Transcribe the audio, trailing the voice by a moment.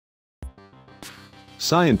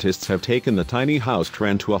scientists have taken the tiny house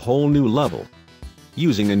trend to a whole new level.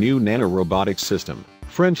 Using a new nanorobotic system,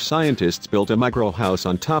 French scientists built a microhouse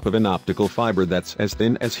on top of an optical fiber that's as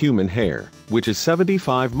thin as human hair, which is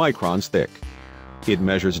 75 microns thick. It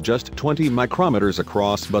measures just 20 micrometers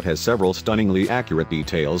across but has several stunningly accurate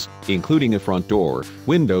details, including a front door,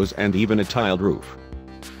 windows and even a tiled roof.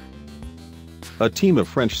 A team of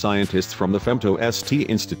French scientists from the Femto-ST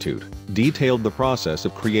Institute detailed the process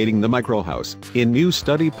of creating the microhouse in new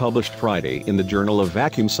study published Friday in the Journal of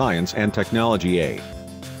Vacuum Science and Technology A.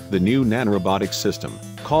 The new nanorobotic system,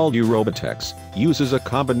 called Robotex, uses a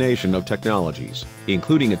combination of technologies,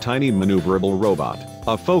 including a tiny maneuverable robot,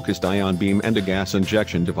 a focused ion beam and a gas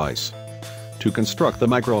injection device. To construct the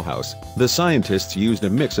microhouse, the scientists used a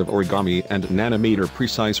mix of origami and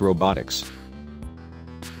nanometer-precise robotics.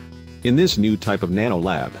 In this new type of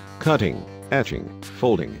nanolab, cutting, etching,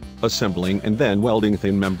 folding, assembling and then welding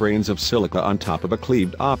thin membranes of silica on top of a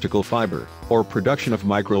cleaved optical fiber, or production of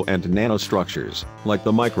micro and nanostructures, like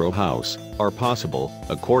the microhouse, are possible,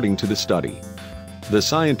 according to the study. The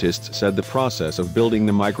scientists said the process of building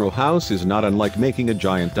the microhouse is not unlike making a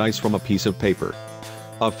giant dice from a piece of paper.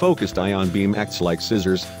 A focused ion beam acts like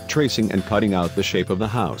scissors, tracing and cutting out the shape of the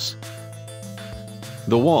house.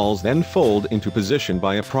 The walls then fold into position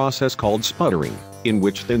by a process called sputtering, in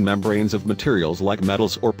which thin membranes of materials like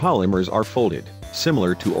metals or polymers are folded,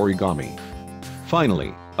 similar to origami.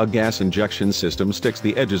 Finally, a gas injection system sticks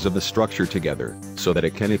the edges of the structure together, so that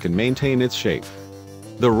it can maintain its shape.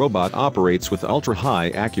 The robot operates with ultra-high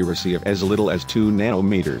accuracy of as little as 2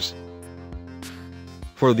 nanometers.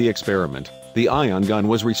 For the experiment, the ion gun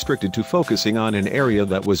was restricted to focusing on an area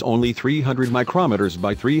that was only 300 micrometers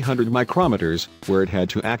by 300 micrometers, where it had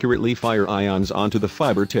to accurately fire ions onto the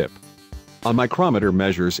fiber tip. A micrometer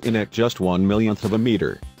measures in at just 1/1,000,000th of a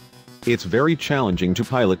meter. It's very challenging to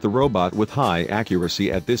pilot the robot with high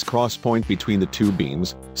accuracy at this cross point between the two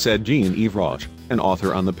beams, said Jean-Yves Roche, an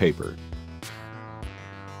author on the paper.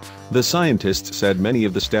 The scientists said many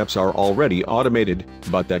of the steps are already automated,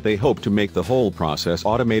 but that they hope to make the whole process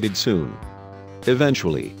automated soon.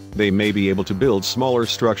 Eventually, they may be able to build smaller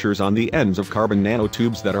structures on the ends of carbon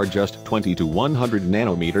nanotubes that are just 20 to 100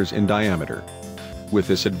 nanometers in diameter. With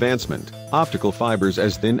this advancement, optical fibers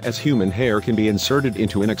as thin as human hair can be inserted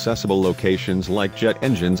into inaccessible locations like jet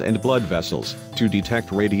engines and blood vessels to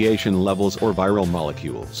detect radiation levels or viral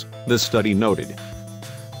molecules, the study noted.